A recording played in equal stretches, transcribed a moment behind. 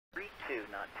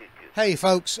Hey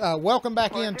folks, welcome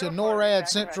back into Norad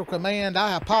Central Command.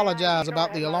 I apologize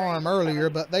about the alarm earlier,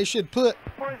 but they should put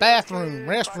bathroom,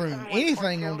 restroom,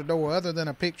 anything on the door other than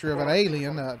a picture of an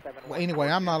alien. Anyway,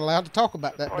 I'm not allowed to talk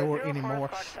about that door anymore.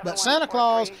 But Santa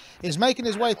Claus is making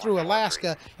his way through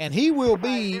Alaska, and he will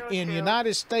be in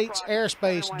United States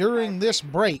airspace during this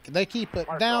break. They keep it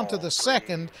down to the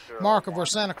second mark of where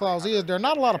Santa Claus is. There are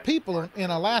not a lot of people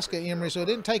in Alaska, Emory, so it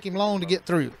didn't take him long to get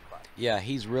through. Yeah,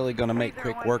 he's really going to make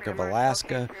quick work of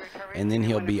Alaska, and then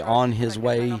he'll be on his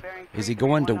way. Is he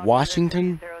going to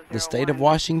Washington, the state of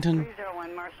Washington?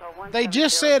 They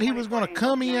just said he was going to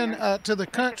come in to the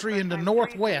country in the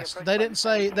northwest. They didn't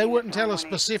say, they wouldn't tell us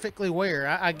specifically where,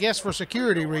 I guess for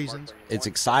security reasons. It's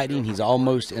exciting. He's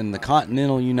almost in the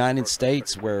continental United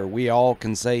States, where we all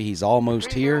can say he's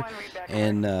almost here.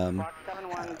 And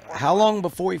how long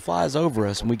before he flies over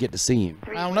us and we get to see him?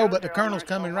 I don't know, but the colonel's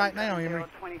coming right now, Emory.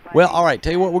 Well, all right,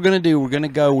 tell you what we're going to do. We're going to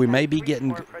go. We may be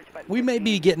getting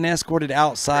escorted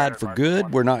outside for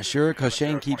good. We're not sure because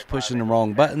Shane keeps pushing the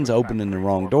wrong buttons, opening the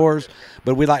wrong doors.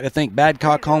 But we'd like to thank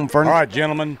Badcock Home Furniture. All right,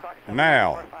 gentlemen.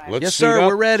 Now, let's Yes, sir,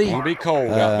 we're ready. It's going to be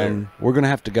cold out there. We're going to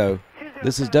have to go.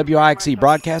 This is WIXE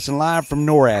broadcasting live from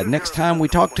NORAD. Next time we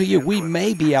talk to you, we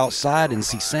may be outside and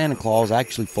see Santa Claus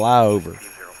actually fly over.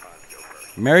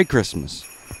 Merry Christmas.